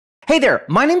Hey there,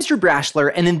 my name's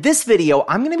Brashler, and in this video,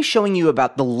 I'm going to be showing you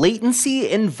about the latency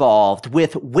involved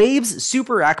with Waves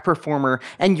SuperRack Performer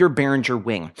and your Behringer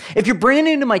Wing. If you're brand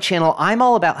new to my channel, I'm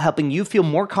all about helping you feel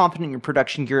more confident in your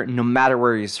production gear no matter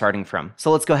where you're starting from.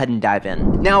 So let's go ahead and dive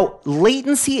in. Now,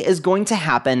 latency is going to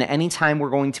happen anytime we're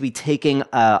going to be taking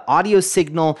an audio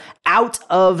signal out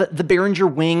of the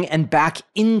Behringer Wing and back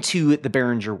into the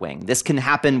Behringer Wing. This can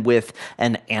happen with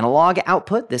an analog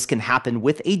output. This can happen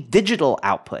with a digital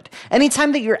output.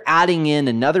 Anytime that you're adding in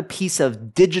another piece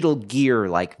of digital gear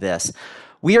like this,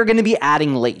 we are going to be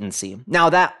adding latency. Now,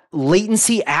 that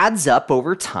latency adds up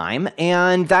over time,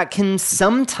 and that can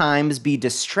sometimes be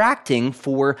distracting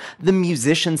for the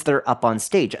musicians that are up on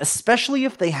stage, especially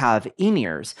if they have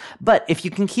in-ears. But if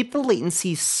you can keep the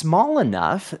latency small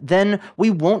enough, then we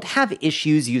won't have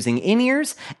issues using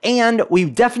in-ears, and we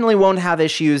definitely won't have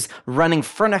issues running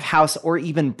front of house or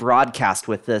even broadcast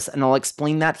with this, and I'll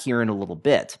explain that here in a little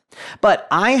bit. But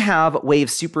I have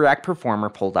Waves SuperRack Performer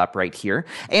pulled up right here,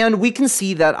 and we can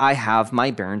see that I have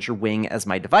my Behringer Wing as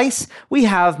my device. We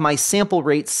have my sample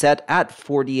rate set at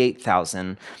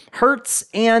 48,000 hertz,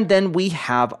 and then we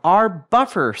have our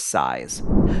buffer size.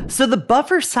 So the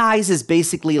buffer size is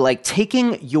basically like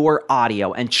taking your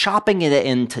audio and chopping it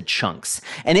into chunks,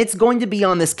 and it's going to be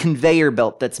on this conveyor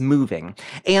belt that's moving.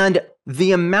 And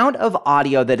the amount of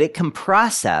audio that it can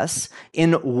process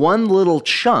in one little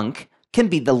chunk can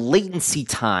be the latency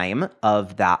time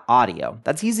of that audio.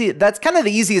 That's easy. That's kind of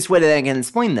the easiest way that I can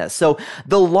explain this. So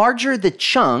the larger the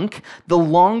chunk, the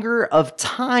longer of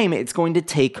time it's going to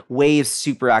take Waves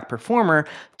SuperRack Performer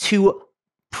to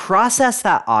process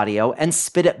that audio and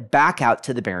spit it back out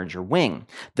to the Behringer Wing.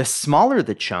 The smaller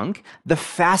the chunk, the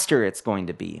faster it's going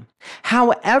to be.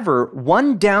 However,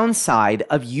 one downside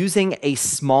of using a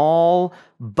small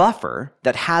buffer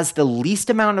that has the least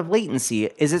amount of latency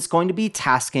is it's going to be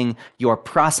tasking your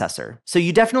processor. So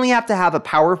you definitely have to have a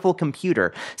powerful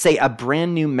computer, say a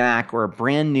brand new Mac or a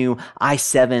brand new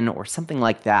i7 or something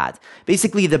like that.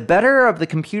 Basically, the better of the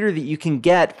computer that you can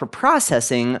get for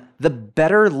processing, the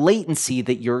better latency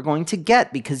that you're going to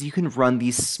get because you can run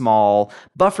these small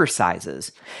buffer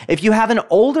sizes. If you have an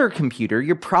older computer,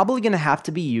 you're probably going to have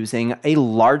to be using a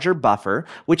larger buffer,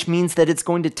 which means that it's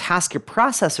going to task your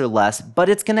processor less,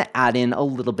 but it's going to add in a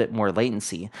little bit more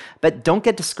latency. But don't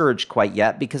get discouraged quite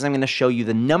yet, because I'm going to show you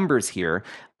the numbers here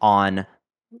on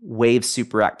Waves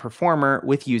SuperRack Performer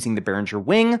with using the Behringer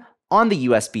Wing on the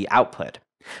USB output.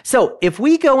 So if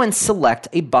we go and select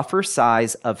a buffer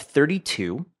size of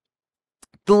 32,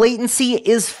 the latency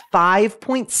is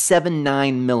 5.79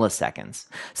 milliseconds.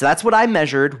 So that's what I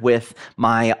measured with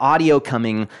my audio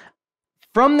coming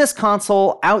from this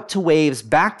console out to Waves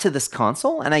back to this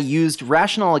console, and I used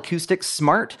Rational Acoustics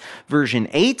Smart version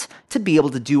 8 to be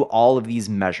able to do all of these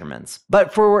measurements.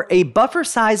 But for a buffer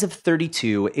size of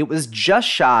 32, it was just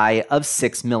shy of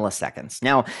 6 milliseconds.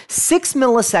 Now, 6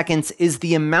 milliseconds is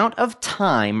the amount of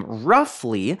time,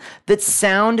 roughly, that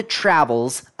sound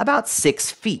travels about 6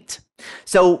 feet.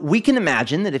 So we can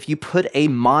imagine that if you put a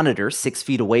monitor 6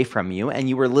 feet away from you and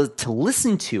you were to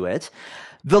listen to it,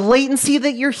 the latency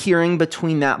that you're hearing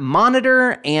between that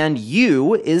monitor and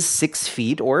you is 6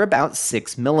 feet or about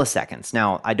 6 milliseconds.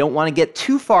 Now, I don't want to get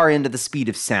too far into the speed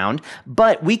of sound,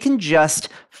 but we can just,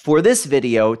 for this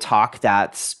video, talk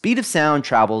that speed of sound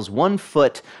travels 1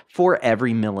 foot for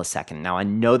every millisecond. Now, I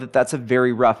know that that's a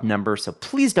very rough number, so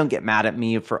please don't get mad at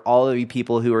me for all of you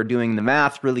people who are doing the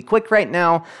math really quick right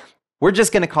now. We're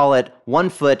just going to call it 1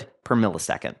 foot per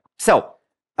millisecond. So,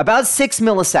 about 6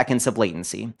 milliseconds of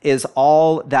latency is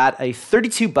all that a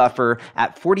 32 buffer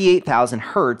at 48,000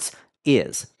 hertz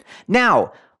is.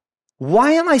 Now,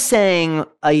 why am I saying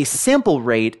a sample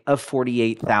rate of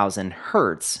 48,000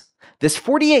 hertz? This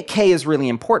 48K is really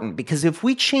important because if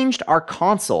we changed our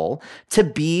console to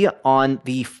be on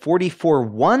the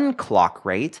 44.1 clock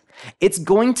rate, it's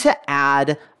going to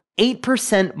add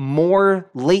 8%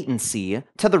 more latency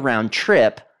to the round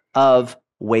trip of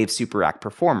Waves SuperRack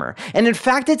Performer. And in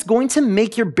fact, it's going to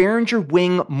make your Behringer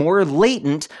Wing more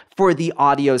latent for the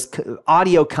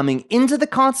audio coming into the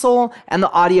console and the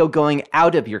audio going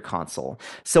out of your console.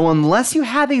 So unless you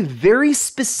have a very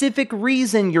specific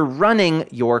reason you're running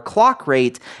your clock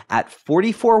rate at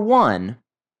 44.1,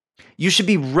 you should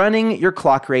be running your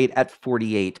clock rate at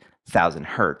 48,000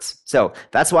 hertz. So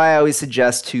that's why I always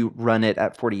suggest to run it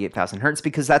at 48,000 hertz,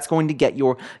 because that's going to get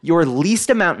your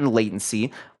least amount in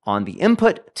latency on the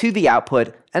input to the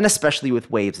output, and especially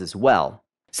with Waves as well.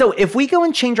 So if we go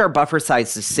and change our buffer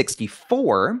size to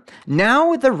 64,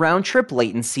 now the round trip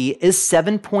latency is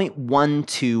 7.12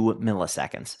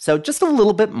 milliseconds. So just a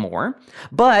little bit more.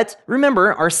 But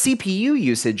remember, our CPU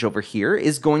usage over here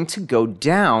is going to go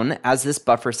down as this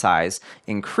buffer size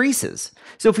increases.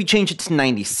 So if we change it to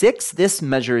 96, this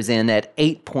measures in at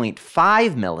 8.5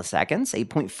 milliseconds,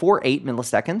 8.48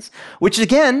 milliseconds, which is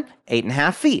again,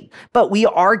 8.5 feet. But we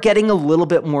are getting a little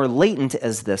bit more latent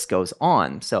as this goes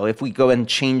on. So if we go and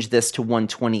change this to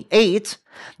 128,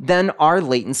 then our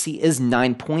latency is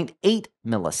 9.8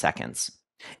 milliseconds.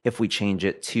 If we change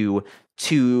it to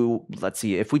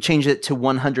if we change it to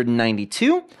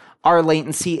 192, our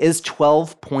latency is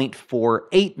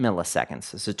 12.48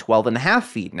 milliseconds. So 12.5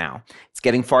 feet now. It's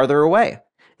getting farther away.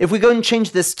 If we go and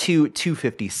change this to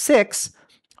 256,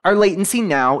 our latency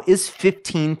now is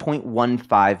 15.15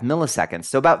 milliseconds,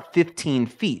 so about 15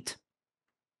 feet.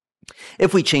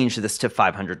 If we change this to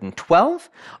 512,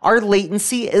 our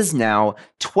latency is now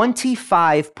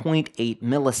 25.8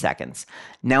 milliseconds.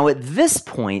 Now at this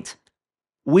point,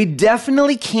 we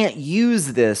definitely can't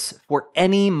use this for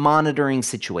any monitoring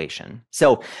situation.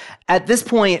 So at this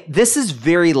point, this is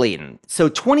very latent. So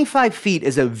 25 feet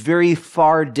is a very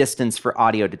far distance for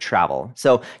audio to travel.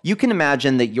 So you can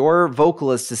imagine that your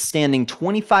vocalist is standing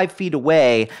 25 feet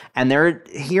away and they're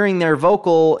hearing their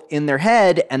vocal in their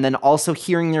head and then also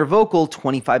hearing their vocal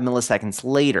 25 milliseconds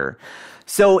later.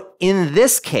 So in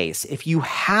this case, if you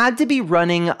had to be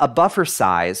running a buffer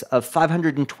size of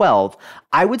 512,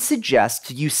 I would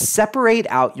suggest you separate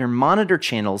out your monitor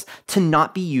channels to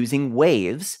not be using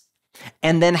waves,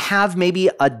 and then have maybe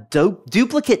a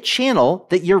duplicate channel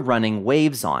that you're running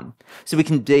waves on. So we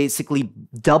can basically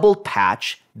double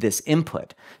patch this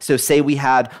input. So say we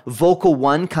had vocal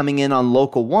 1 coming in on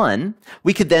local 1,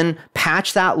 we could then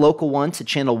patch that local 1 to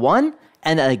channel 1,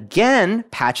 and again,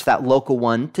 patch that local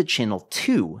 1 to channel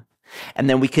 2. And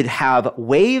then we could have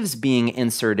waves being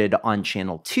inserted on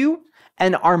channel 2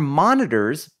 and our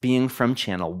monitors being from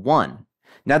channel 1.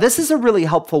 Now, this is a really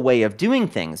helpful way of doing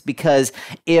things because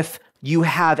if you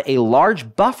have a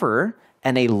large buffer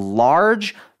and a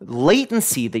large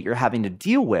latency that you're having to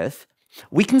deal with,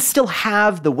 we can still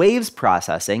have the waves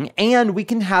processing and we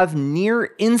can have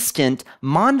near instant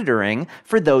monitoring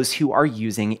for those who are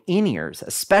using in-ears,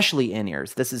 especially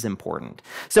in-ears. This is important.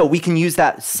 So we can use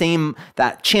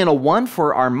that channel 1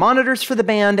 for our monitors for the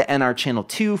band and our channel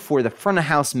 2 for the front of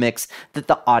house mix that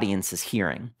the audience is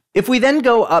hearing. If we then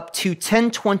go up to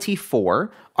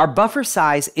 1024, our buffer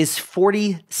size is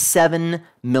 47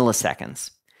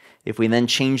 milliseconds. If we then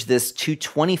change this to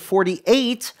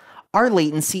 2048, our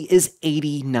latency is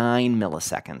 89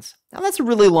 milliseconds. Now that's a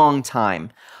really long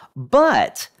time,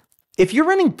 but if you're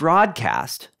running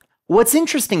broadcast, what's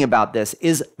interesting about this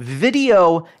is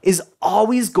video is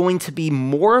always going to be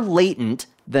more latent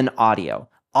than audio.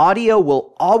 Audio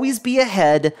will always be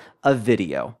ahead of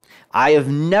video. I have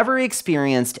never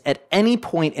experienced at any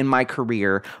point in my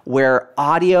career where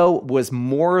audio was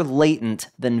more latent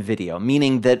than video,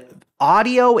 meaning that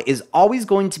audio is always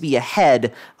going to be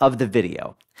ahead of the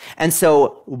video. And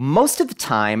so most of the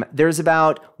time, there's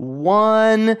about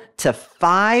 1 to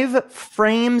 5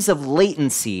 frames of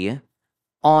latency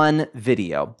on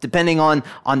video, depending on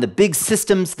the big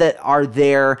systems that are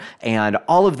there and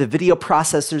all of the video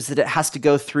processors that it has to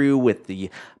go through with the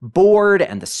board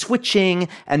and the switching.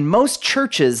 And most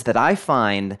churches that I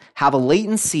find have a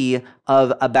latency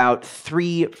of about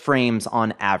 3 frames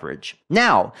on average.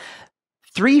 Now,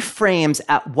 3 frames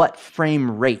at what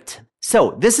frame rate?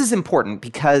 So this is important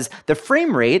because the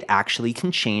frame rate actually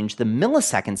can change the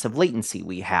milliseconds of latency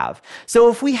we have. So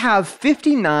if we have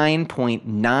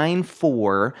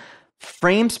 59.94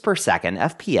 frames per second,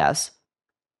 FPS,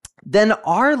 then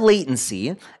our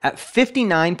latency at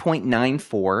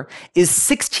 59.94 is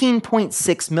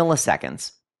 16.6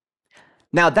 milliseconds.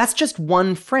 Now that's just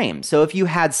 1 frame. So if you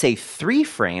had, say, 3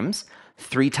 frames,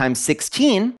 3 times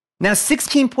 16, now,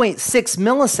 16.6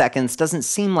 milliseconds doesn't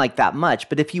seem like that much,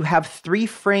 but if you have 3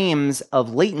 frames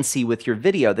of latency with your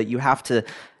video that you have to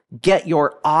get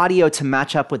your audio to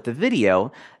match up with the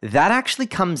video, that actually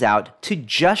comes out to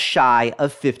just shy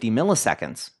of 50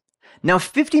 milliseconds. Now,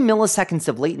 50 milliseconds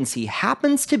of latency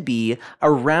happens to be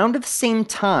around the same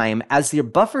time as your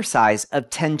buffer size of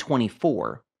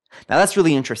 1024. Now, that's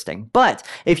really interesting. But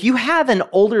if you have an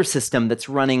older system that's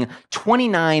running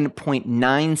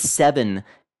 29.97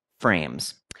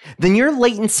 frames, then your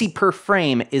latency per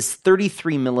frame is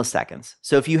 33 milliseconds.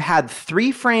 So if you had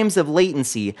 3 frames of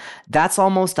latency, that's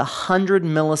almost 100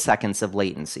 milliseconds of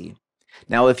latency.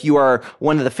 Now, if you are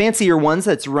one of the fancier ones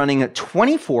that's running at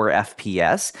 24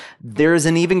 FPS, there's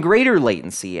an even greater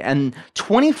latency, and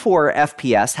 24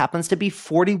 FPS happens to be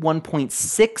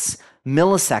 41.6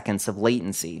 milliseconds of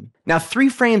latency. Now, 3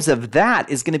 frames of that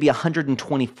is going to be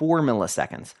 124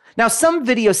 milliseconds. Now, some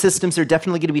video systems are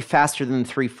definitely going to be faster than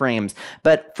 3 frames,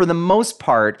 but for the most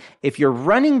part, if you're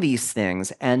running these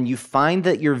things and you find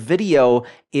that your video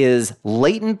is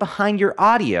latent behind your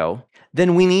audio,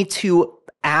 then we need to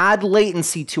add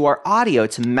latency to our audio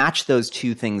to match those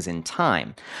 2 things in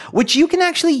time, which you can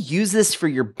actually use this for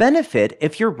your benefit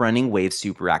if you're running Waves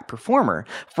SuperRack Performer.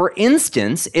 For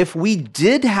instance, if we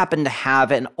did happen to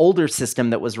have an older system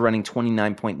that was running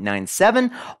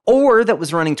 29.97 or that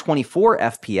was running 24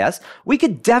 FPS, we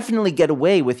could definitely get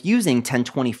away with using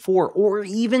 1024 or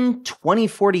even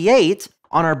 2048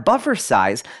 on our buffer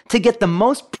size to get the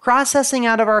most processing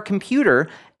out of our computer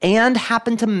and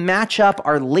happen to match up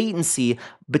our latency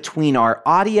between our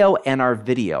audio and our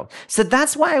video. So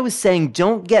that's why I was saying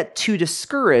don't get too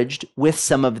discouraged with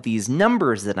some of these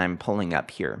numbers that I'm pulling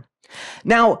up here.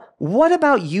 Now, what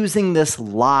about using this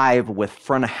live with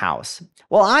front of house?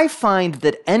 Well, I find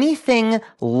that anything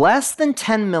less than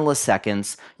 10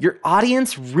 milliseconds, your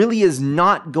audience really is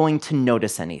not going to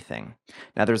notice anything.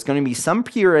 Now, there's going to be some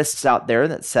purists out there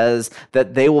that says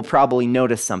that they will probably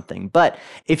notice something. But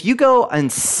if you go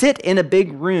and sit in a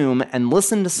big room and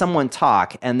listen to someone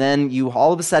talk, and then you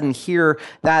all of a sudden hear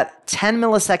that 10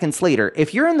 milliseconds later,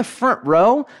 if you're in the front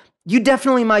row, you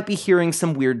definitely might be hearing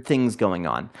some weird things going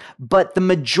on. But the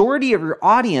majority of your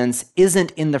audience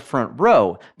isn't in the front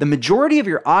row. The majority of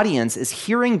your audience is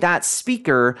hearing that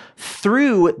speaker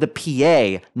through the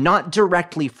PA, not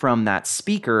directly from that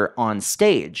speaker on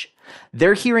stage.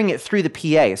 They're hearing it through the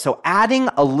PA. So adding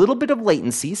a little bit of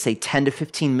latency, say 10 to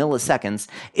 15 milliseconds,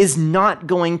 is not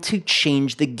going to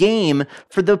change the game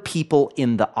for the people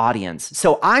in the audience.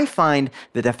 So I find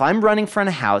that if I'm running front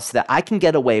of house, that I can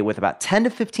get away with about 10 to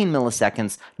 15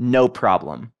 milliseconds, no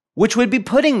problem, which would be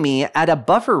putting me at a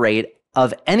buffer rate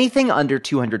of anything under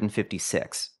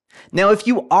 256. Now, if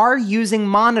you are using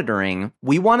monitoring,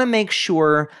 we want to make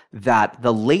sure that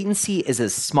the latency is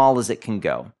as small as it can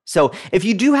go. So if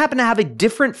you do happen to have a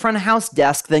different front of house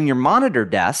desk than your monitor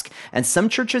desk, and some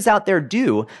churches out there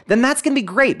do, then that's going to be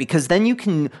great because then you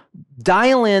can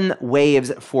dial in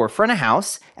waves for front of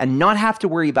house and not have to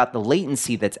worry about the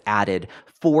latency that's added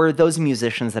for those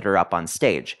musicians that are up on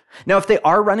stage. Now, if they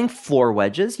are running floor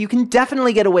wedges, you can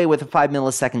definitely get away with a 5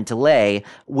 millisecond delay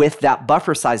with that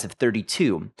buffer size of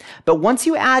 32. But once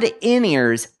you add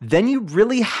in-ears, then you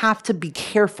really have to be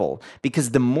careful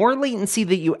because the more latency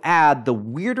that you add, the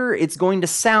weirder it's going to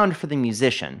sound for the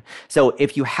musician. So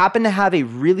if you happen to have a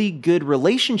really good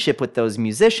relationship with those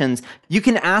musicians, you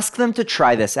can ask them to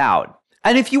try this out.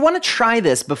 And if you want to try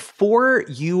this before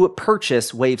you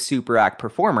purchase Waves SuperRack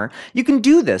Performer, you can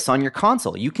do this on your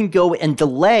console. You can go and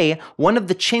delay one of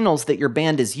the channels that your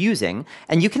band is using,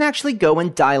 and you can actually go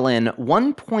and dial in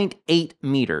 1.8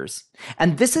 meters.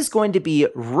 And this is going to be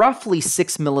roughly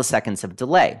 6 milliseconds of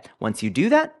delay. Once you do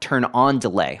that, turn on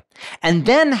delay. And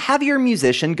then have your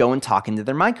musician go and talk into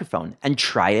their microphone and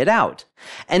try it out.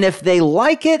 And if they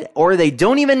like it or they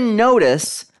don't even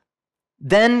notice,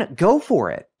 then go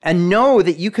for it. And know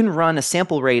that you can run a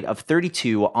sample rate of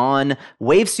 32 on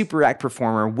Waves SuperRack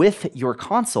Performer with your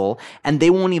console, and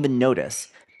they won't even notice.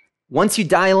 Once you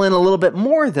dial in a little bit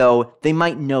more, though, they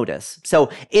might notice. So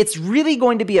it's really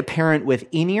going to be apparent with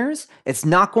in-ears. It's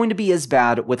not going to be as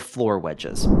bad with floor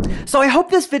wedges. So I hope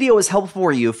this video was helpful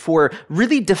for you for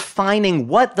really defining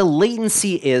what the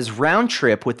latency is round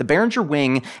trip with the Behringer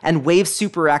Wing and Waves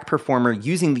SuperRack Performer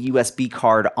using the USB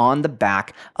card on the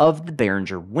back of the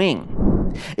Behringer Wing.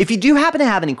 If you do happen to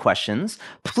have any questions,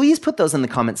 please put those in the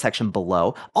comment section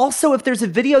below. Also, if there's a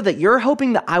video that you're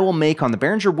hoping that I will make on the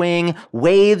Behringer Wing,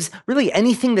 Waves, really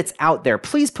anything that's out there,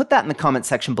 please put that in the comment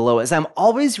section below, as I'm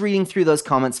always reading through those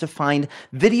comments to find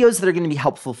videos that are going to be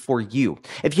helpful for you.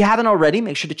 If you haven't already,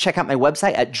 make sure to check out my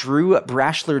website at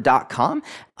drewbrashler.com.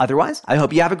 Otherwise, I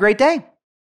hope you have a great day.